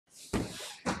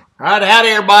All right, howdy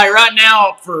everybody. Right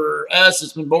now for us,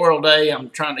 it's Memorial Day.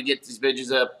 I'm trying to get these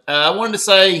videos up. I wanted to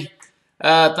say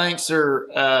thanks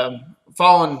for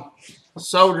fallen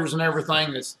soldiers and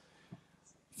everything that's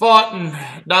fought and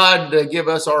died to give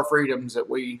us our freedoms that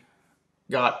we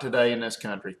got today in this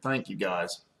country. Thank you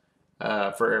guys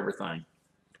for everything.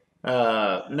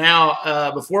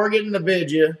 Now, before I get in the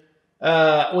video,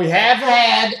 we have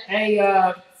had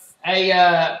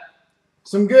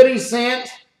some goodies sent.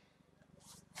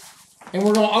 And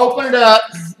we're going to open it up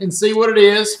and see what it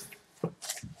is.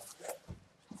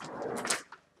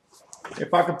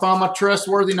 If I can find my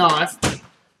trustworthy knife.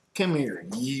 Come here,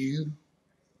 you.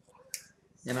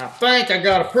 And I think I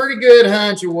got a pretty good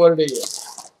hunch of what it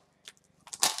is.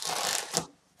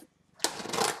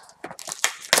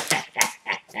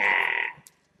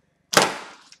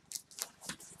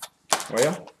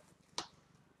 Well.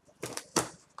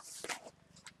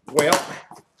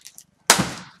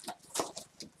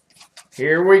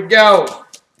 Here we go.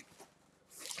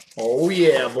 Oh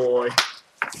yeah, boy.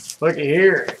 Look at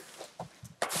here.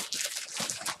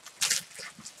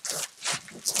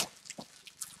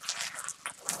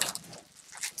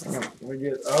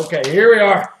 Okay, here we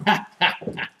are.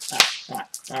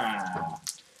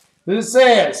 This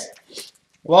says,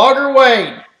 Logger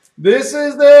Wade, this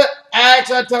is the axe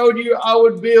I told you I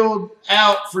would build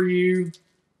out for you.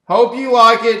 Hope you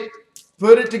like it.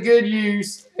 Put it to good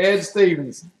use. Ed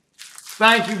Stevens.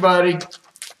 Thank you, buddy.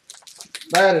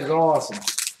 That is awesome.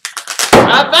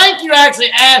 I think you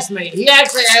actually asked me. He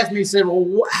actually asked me, he said, well,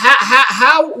 what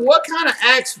kind of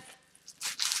axe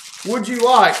would you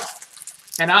like?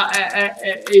 And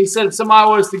he said, if somebody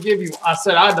was to give you, I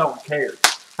said, I don't care.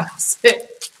 I said,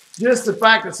 just the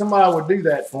fact that somebody would do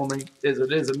that for me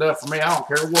is enough for me. I don't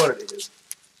care what it is.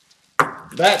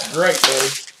 That's great, buddy.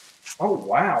 Oh,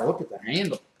 wow. Look at the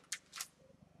handle.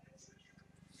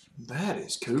 That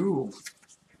is cool.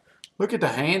 Look at the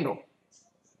handle.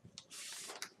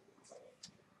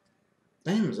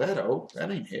 Damn, is that oak?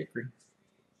 That ain't hickory.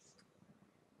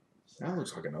 That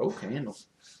looks like an oak handle.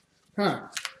 Huh.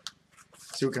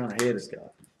 Let's see what kind of head it's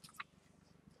got.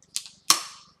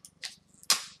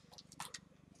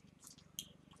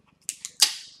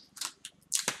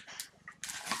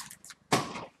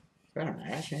 Is that an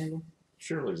ash handle?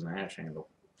 Surely it's an ash handle.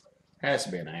 Has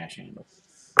to be an ash handle.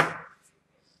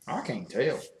 I can't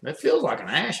tell. That feels like an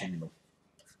ash handle.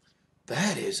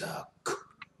 That is a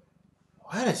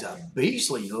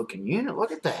beastly looking unit.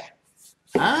 Look at that.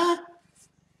 Huh?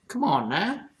 Come on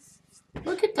now.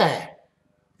 Look at that.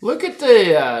 Look at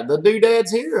the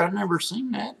doodads here. I've never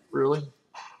seen that really.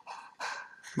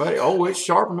 But oh, it's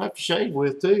sharp enough to shave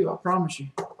with too. I promise you.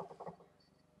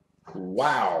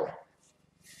 Wow.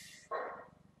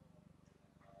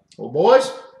 Well, boys.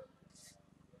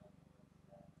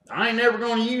 I ain't never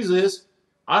going to use this.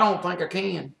 I don't think I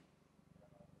can.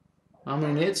 I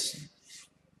mean, it's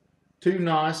too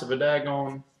nice of a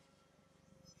daggone.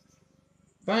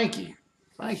 Thank you.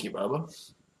 Thank you,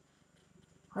 Bubba.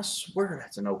 I swear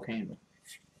that's an oak handle.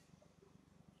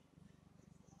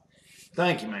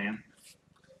 Thank you, man.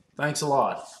 Thanks a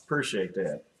lot. Appreciate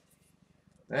that.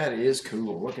 That is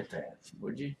cool. Look at that.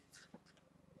 Would you?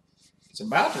 It's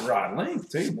about the right length,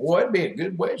 too. Boy, it'd be a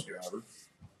good wedge driver.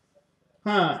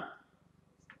 Huh.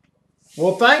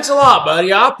 Well, thanks a lot,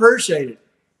 buddy. I appreciate it.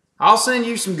 I'll send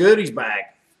you some goodies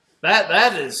back. That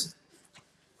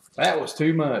was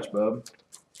too much, bub.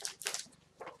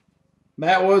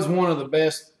 That was one of the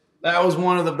best. That was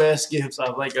one of the best gifts I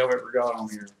think I've ever got on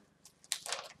here.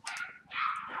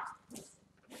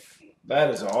 That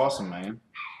is awesome, man.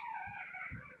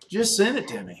 Just send it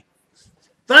to me.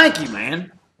 Thank you,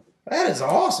 man. That is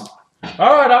awesome.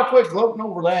 All right, I'll quit gloating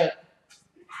over that.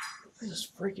 This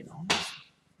is freaking awesome.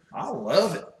 I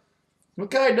love it.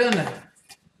 Look how he done that.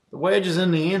 The wedge is in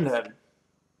the end of it.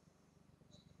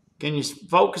 Can you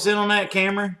focus in on that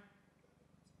camera?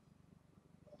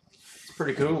 It's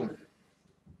pretty cool.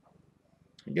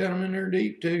 You got them in there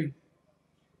deep too.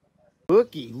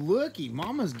 Looky, looky,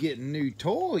 Mama's getting new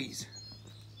toys.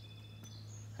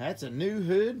 That's a new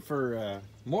hood for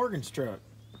Morgan's truck.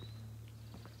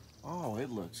 Oh, it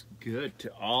looks good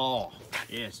to all.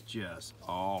 It's just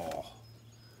all.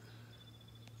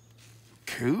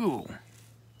 Cool.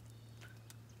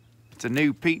 It's a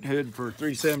new Pete hood for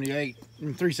 378.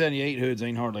 378 hoods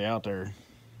ain't hardly out there.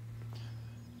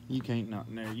 You can't not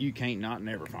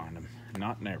never find them.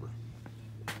 Not never.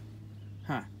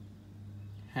 Huh.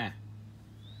 Huh.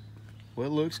 Well,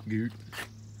 it looks good.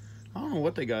 I don't know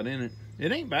what they got in it.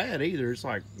 It ain't bad either. It's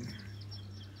like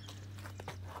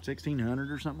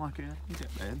 1600 or something like that. Ain't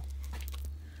that bad.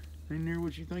 Ain't near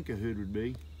what you think a hood would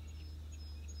be.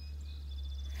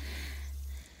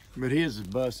 But his is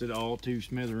busted all to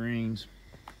smithereens.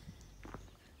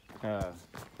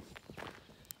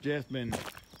 Jeff's been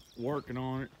working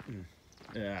on it. And,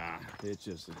 yeah, it's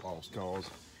just a lost cause.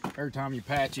 Every time you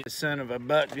patch it, the son of a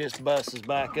buck just busts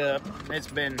back up.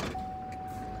 It's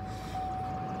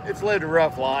lived a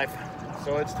rough life,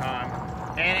 so it's time.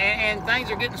 And things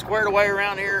are getting squared away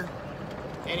around here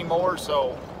anymore,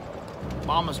 so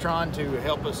Mama's trying to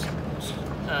help us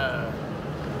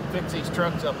fix these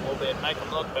trucks up a little bit, make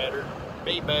them look better,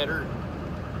 be better.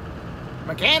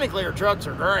 Mechanically, our trucks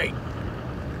are great.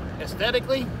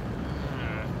 Aesthetically,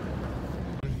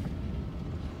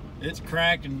 it's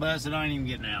cracked and busted. I ain't even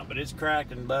getting out, but it's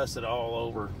cracked and busted all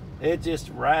over. It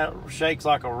just shakes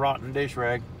like a rotten dish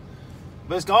rag.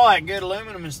 But it's got all that good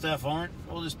aluminum and stuff on it.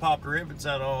 We'll just pop the rivets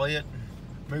out of all it,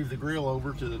 move the grill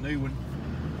over to the new one.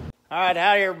 All right,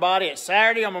 howdy everybody. It's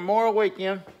Saturday on Memorial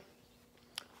Weekend.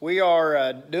 We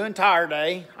are doing tire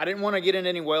day. I didn't want to get into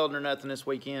any welding or nothing this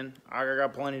weekend. I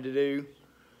got plenty to do.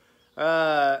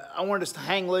 I wanted to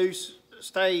hang loose,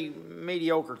 stay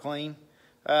mediocre clean,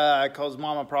 because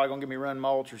Mama probably gonna give me run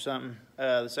mulch or something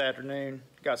this afternoon.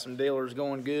 Got some dealers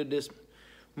going good this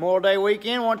Memorial Day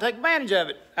weekend. Want to take advantage of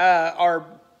it. Our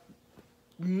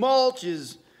mulch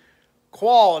is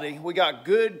quality. We got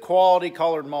good quality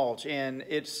colored mulch, and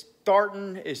it's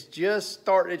just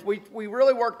started. We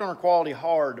really worked on our quality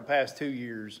hard the past 2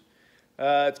 years.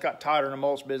 It's got tighter in the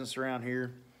mulch business around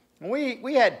here. And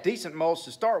we had decent mulch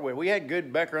to start with. We had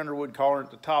good Becker Underwood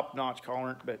colorant, the top-notch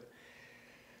colorant, but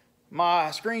my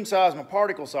screen size, my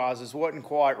particle sizes wasn't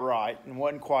quite right and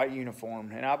wasn't quite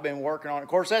uniform. And I've been working on it. Of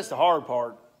course, that's the hard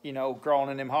part, you know,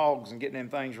 crawling in them hogs and getting them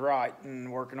things right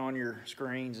and working on your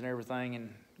screens and everything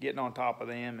and getting on top of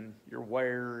them and your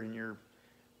wear and your,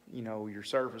 you know, your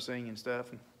surfacing and stuff.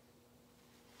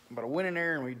 But I went in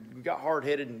there and we got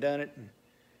hard-headed and done it.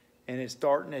 And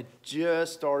it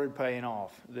just started paying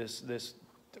off this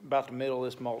about the middle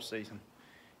of this mulch season.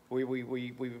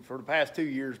 We for the past 2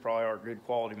 years, probably our good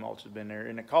quality mulch has been there.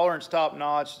 And the colorant's top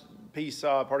notch, piece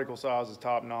size, particle size is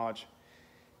top notch.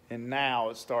 And now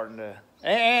it's starting to,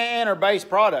 and our base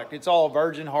product, it's all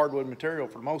virgin hardwood material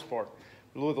for the most part,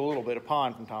 with a little bit of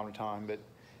pine from time to time, but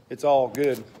it's all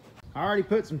good. I already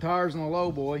put some tires on the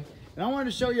low boy, and I wanted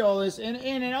to show you all this. And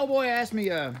an old boy asked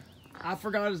me, I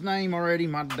forgot his name already,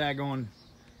 my daggone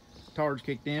tires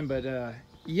kicked in, but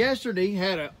yesterday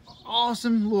had an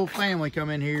awesome little family come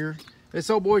in here. This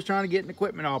old boy's trying to get an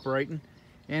equipment operating,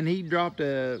 and he dropped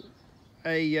a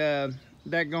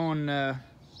daggone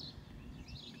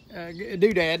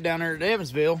doodad down there at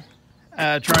Evansville,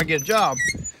 trying to get a job.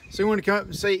 So he wanted to come up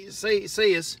and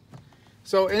see us.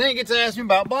 So, and then he gets to ask me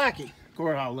about Blackie. Of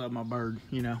course, I love my bird,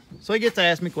 you know. So he gets to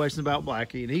ask me questions about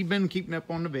Blackie, and he'd been keeping up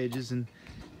on the veggies, and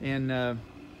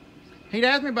he'd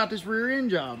asked me about this rear end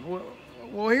job.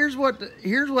 Well, here's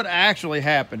what actually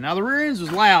happened. Now, the rear ends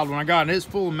was loud when I got it. It's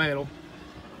full of metal.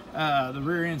 The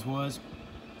rear ends was.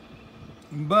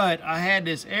 But I had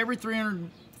this every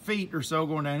 300 feet or so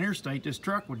going down interstate, this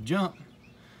truck would jump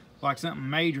like something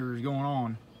major is going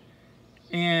on.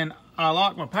 And I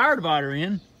locked my power divider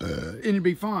in, and it'd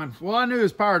be fine. Well, I knew it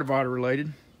was power divider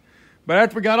related. But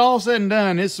after we got all said and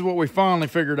done, this is what we finally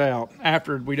figured out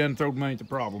after we done thrown money at the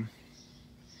problem.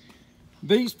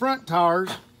 These front tires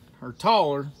are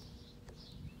taller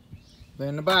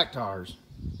than the back tires,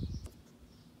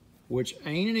 which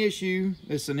ain't an issue.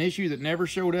 It's an issue that never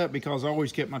showed up because I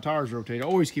always kept my tires rotated. I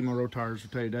always keep my tires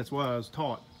rotated. That's why I was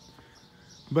taught.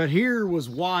 But here was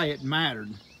why it mattered.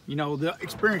 You know, the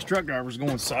experienced truck driver was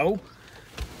going, so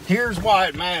here's why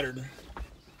it mattered.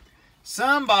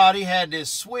 Somebody had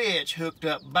this switch hooked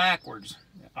up backwards.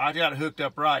 I got it hooked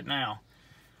up right now.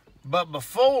 But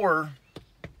before,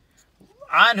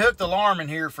 I unhooked the alarm in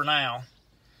here for now.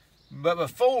 But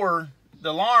before, the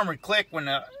alarm would click when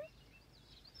the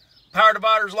power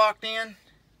divider's locked in.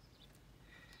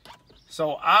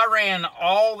 So I ran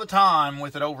all the time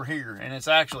with it over here, and it's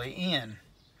actually in.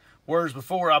 Whereas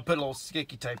before, I put a little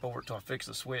sticky tape over it till I fix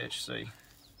the switch, see?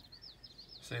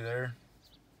 See there?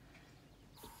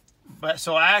 But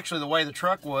so actually the way the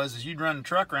truck was is you'd run the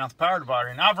truck around with the power divider,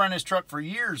 and I've run this truck for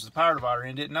years with the power divider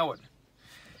and didn't know it.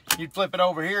 You'd flip it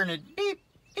over here and it'd beep,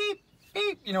 beep,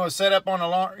 beep, you know, it's set up on the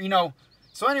alarm, you know.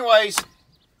 So anyways,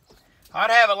 I'd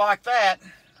have it like that.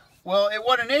 Well, it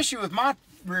wasn't an issue with my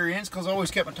rear ends because I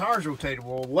always kept my tires rotated.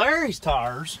 Well, Larry's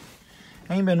tires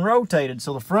ain't been rotated,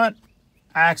 so the front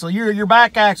axle, your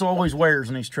back axle always wears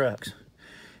in these trucks.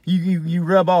 You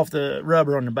rub off the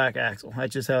rubber on the back axle.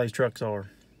 That's just how these trucks are.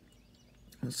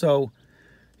 So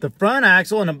the front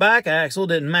axle and the back axle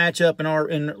didn't match up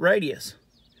in radius.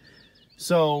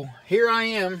 So here I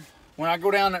am. When I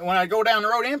go down the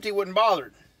road empty, it wouldn't bother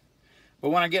it. But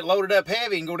when I get loaded up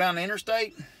heavy and go down the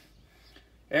interstate,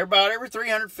 every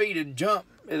 300 feet it'd jump.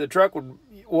 The truck would,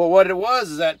 well, what it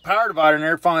was is that power divider in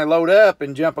there finally load up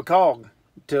and jump a cog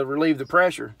to relieve the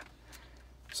pressure.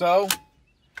 So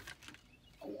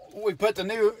we put the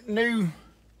new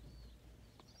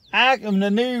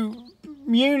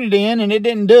unit in, and it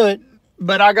didn't do it.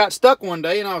 But I got stuck one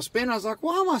day and I was spinning. I was like,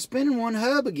 why am I spinning one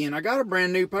hub again? I got a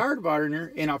brand new power divider in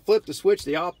there, and I flipped the switch.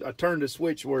 I turned the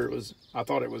switch where it was, I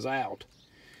thought it was out.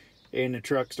 And the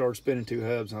truck started spinning 2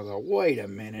 hubs. And I was like, wait a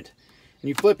minute. And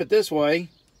you flip it this way,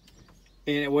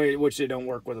 and which it don't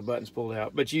work with the buttons pulled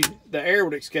out. But the air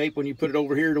would escape when you put it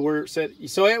over here to where it set.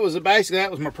 So it was basically,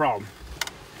 that was my problem.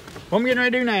 What I'm getting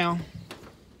ready to do now,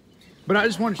 but I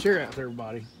just want to share it with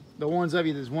everybody. The ones of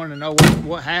you that's wanting to know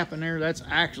what happened there, that's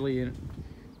actually in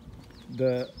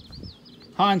the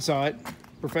hindsight,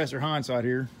 Professor Hindsight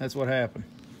here. That's what happened.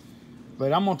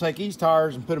 But I'm gonna take these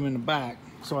tires and put them in the back.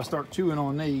 So I start chewing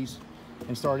on these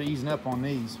and start easing up on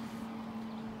these.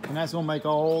 And that's gonna make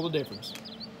all the difference.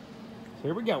 So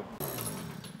here we go.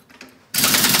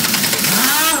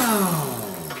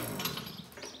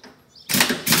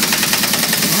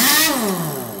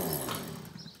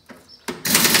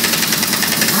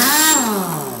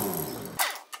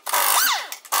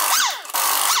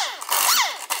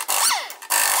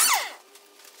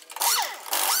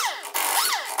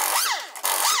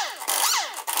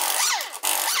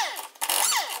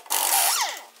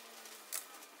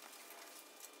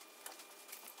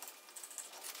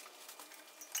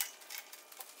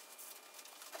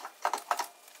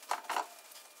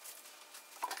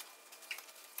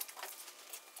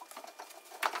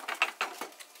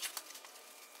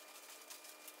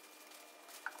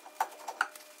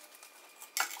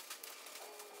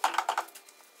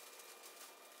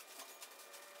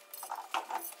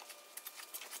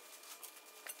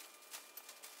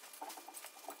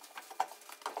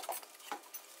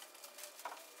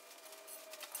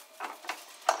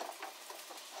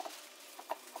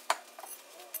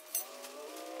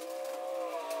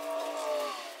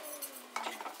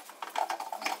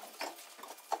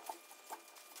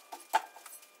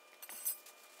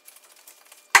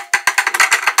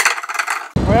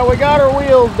 Well, we got our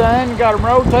wheels done, got them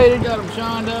rotated, got them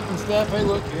shined up and stuff. They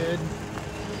look good.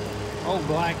 Old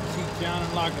black sheet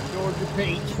shining like a Georgia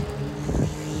peach.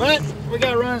 But we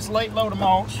got to run this late load of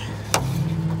mulch.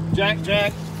 Jack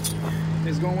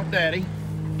is going with Daddy.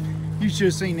 You should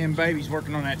have seen them babies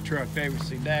working on that truck. They were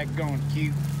so daggone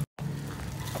cute.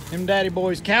 Them Daddy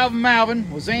boys, Calvin Malvin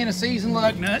was in a season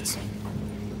lug nuts.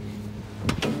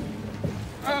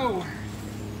 Oh,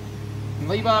 and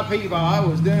Levi Peavy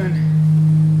was doing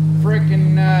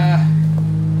freaking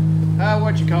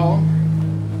what you call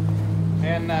them,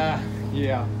 and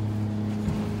yeah,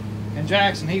 and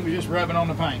Jackson, he was just rubbing on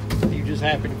the paint. He was just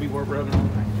happy to be rubbing on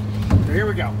the paint. So here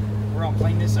we go. We're gonna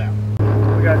clean this out.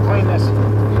 We gotta clean this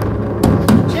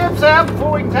chips out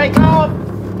before we can take off.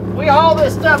 We haul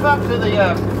this stuff up to the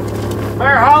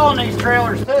Bear hauling these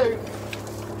trailers too.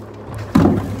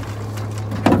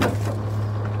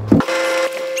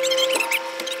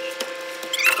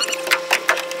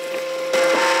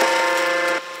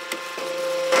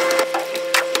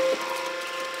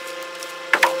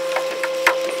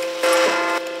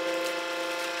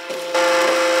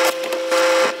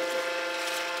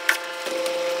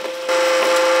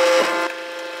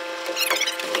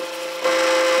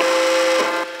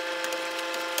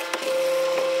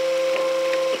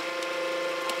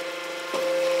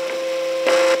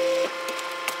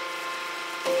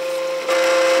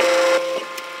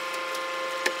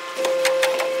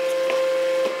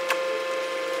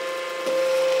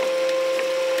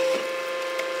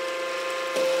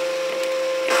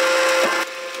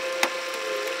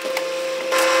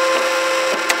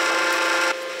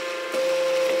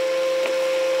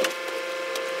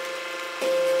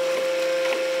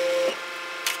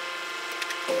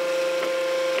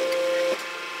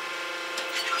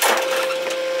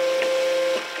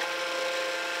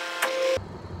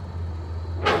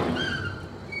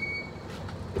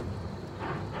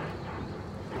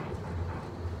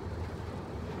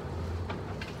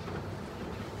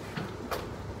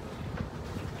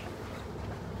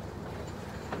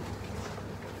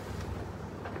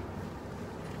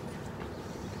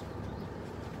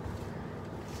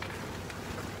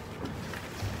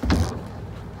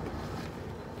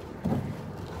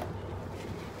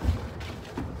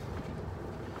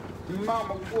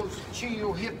 Mama was a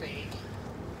chill hippie.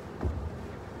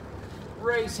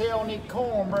 Raised hell and eat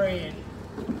cornbread.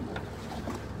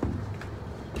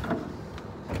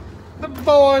 The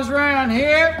boys around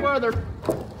here, well, they're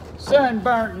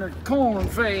sunburnt and they're corn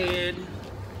fed.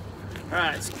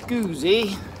 Right,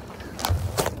 Scoozy.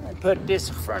 I put this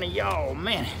in front of y'all a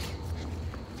minute.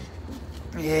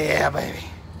 Yeah, baby.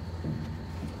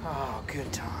 Oh,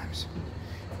 good times.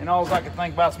 And all I can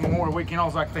think about is Memorial Weekend.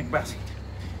 All I can think about is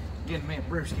getting me a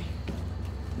brewski.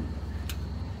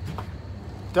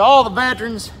 To all the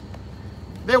veterans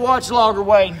that watch Logger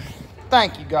Wade,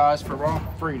 thank you guys for our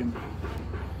freedom.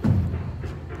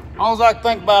 All I can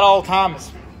think about all the time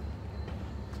is,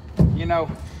 you know,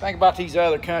 think about these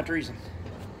other countries and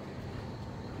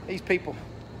these people,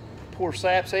 poor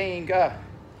saps, they ain't got a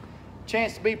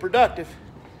chance to be productive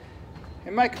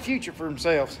and make a future for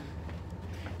themselves.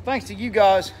 Thanks to you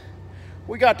guys,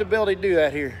 we got the ability to do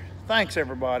that here. Thanks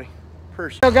everybody.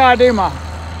 Appreciate it. Still gotta do my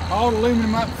all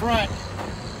aluminum up front.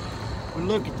 We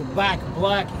look at the back of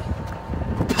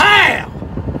Blackie. Pow!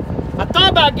 I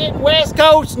thought about getting West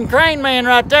Coast and Crane Man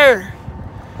right there,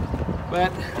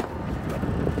 but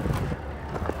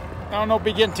I don't know if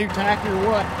it'll be getting too tacky or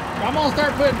what. I'm gonna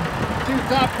start putting 2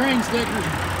 top Crane stickers,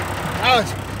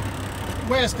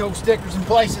 West Coast stickers in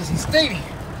places. And Stevie,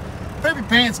 Poopy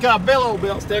Pants got Bellow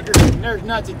Belt stickers, and there's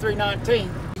Nutsy 319.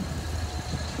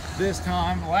 This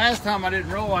time, last time I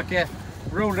didn't roll like that,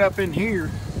 rolled it up in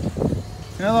here.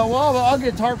 And I thought, well, I'll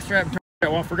get a tarp strap.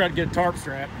 Well, I forgot to get a tarp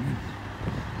strap.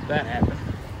 That happened.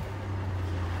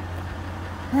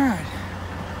 All right,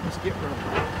 let's get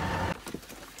rolling.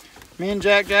 Me and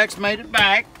Jack Jacks made it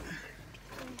back.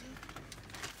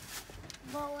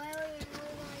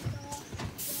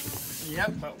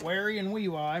 Yep, but Wary and Wee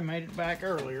Wye made it back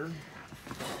earlier.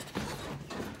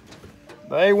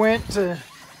 They went to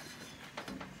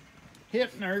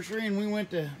Hip Nursery and we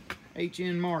went to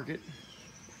HN Market.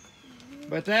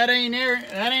 But that ain't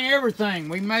everything.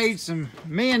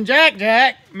 Me and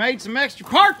Jack made some extra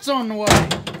parts on the way.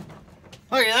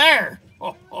 Look at there.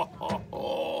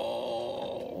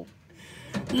 Oh.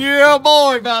 Yeah,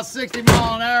 boy, about 60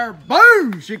 mile an hour.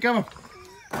 Boom! She come.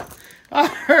 I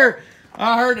heard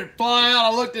it fly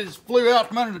out. I looked at it, flew out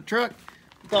from under the truck.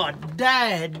 Thought,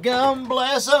 dadgum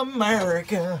bless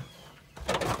America.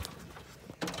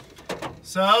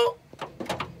 So,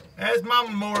 that's my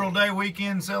Memorial Day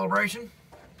weekend celebration.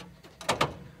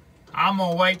 I'm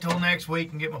gonna wait till next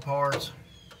week and get my parts.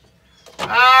 And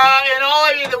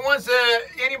all of you that wants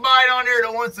anybody on there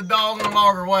that wants the dog on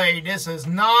Logger Wade, this has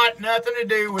nothing to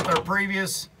do with our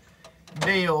previous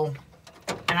deal.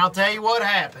 And I'll tell you what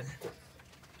happened.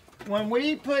 When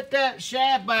we put that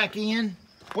shaft back in,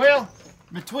 well,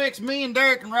 betwixt me and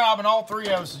Derek and Robin, all 3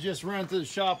 of us just run through the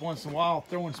shop once in a while,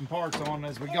 throwing some parts on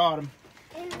as we got them.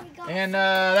 And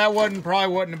that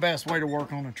probably wasn't the best way to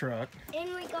work on a truck.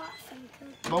 And we got some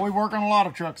cookies. But we work on a lot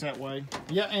of trucks that way.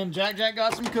 Yeah, and Jack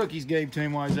got some cookies gave to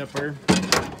him while he's up there.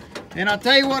 And I'll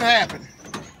tell you what happened.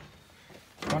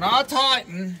 When I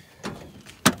tighten,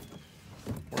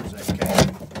 where's that cap?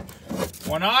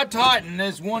 When I tighten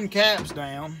this one caps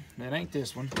down, that ain't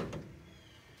this one,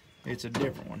 it's a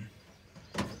different one.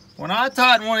 When I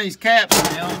tighten one of these caps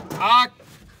down, I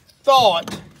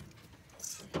thought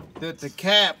that the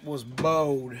cap was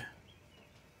bowed.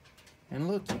 And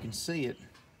look, you can see it.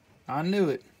 I knew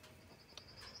it.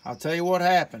 I'll tell you what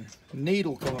happened. The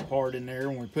needle come apart in there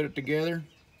when we put it together.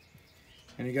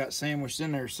 And it got sandwiched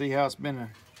in there. See how it's been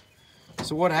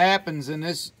So what happens in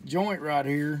this joint right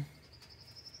here,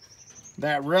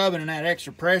 that rubbing and that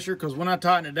extra pressure, because when I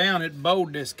tighten it down, it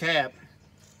bowed this cap.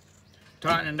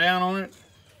 Tightening down on it,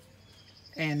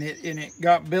 and it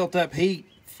got built up heat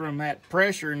from that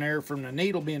pressure in there from the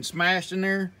needle being smashed in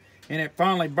there, and it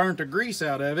finally burnt the grease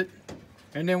out of it.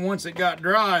 And then once it got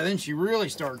dry, then she really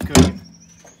started cooking.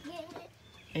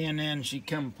 And then she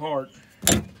come apart.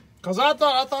 Cause I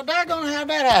thought daggone, how'd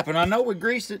that happen? I know we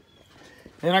greased it.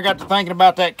 Then I got to thinking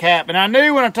about that cap, and I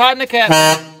knew when I tightened the cap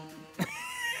down,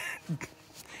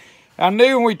 I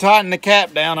knew when we tightened the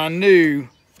cap down, I knew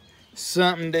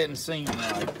something didn't seem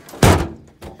right.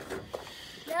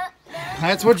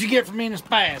 That's what you get from being a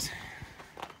spaz.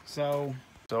 So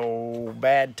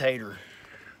bad tater.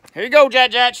 Here you go,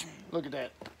 Jack. Look at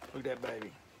that. Look at that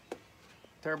baby.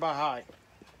 Tell everybody hi.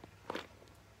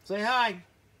 Say hi.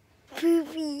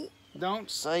 Poopy. Don't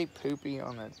say poopy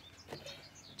on it.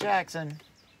 Jackson,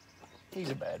 he's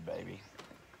a bad baby.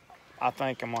 I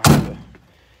think I'm gonna have to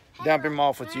dump him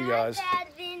off with you guys.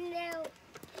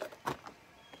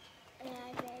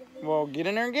 Well, get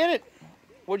in there and get it.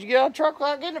 What'd you get out of the truck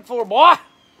without getting it for, boy?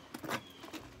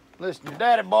 Listen to your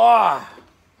daddy, boy.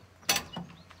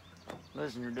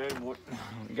 Listen to your daddy, boy.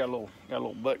 You got a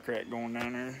little butt crack going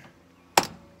down there.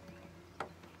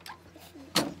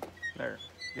 There.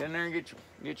 Get in there and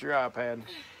get your iPad.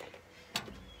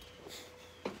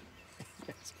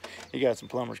 You got some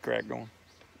plumber's crack going.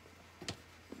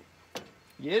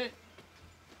 Get it?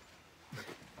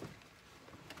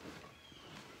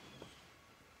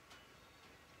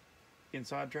 Getting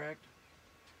sidetracked?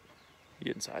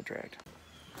 Getting sidetracked.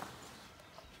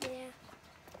 Yeah.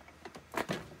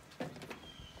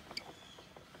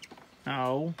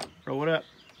 No, roll it up.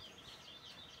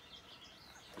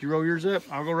 Did you roll yours up?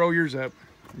 I'll go roll yours up.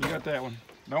 You got that one.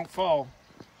 Don't fall.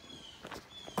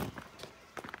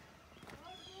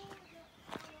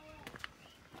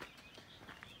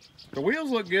 The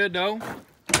wheels look good though.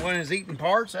 When it's eating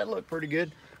parts, that looked pretty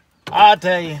good. I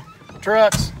tell you,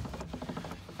 trucks.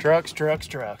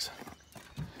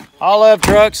 I love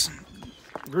trucks.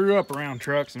 Grew up around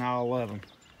trucks and I love them.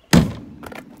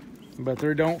 But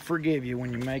they don't forgive you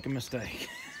when you make a mistake.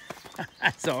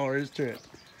 That's all there is to it.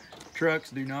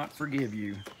 Trucks do not forgive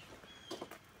you.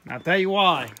 And I'll tell you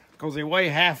why. Because they weigh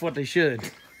half what they should.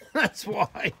 That's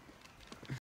why.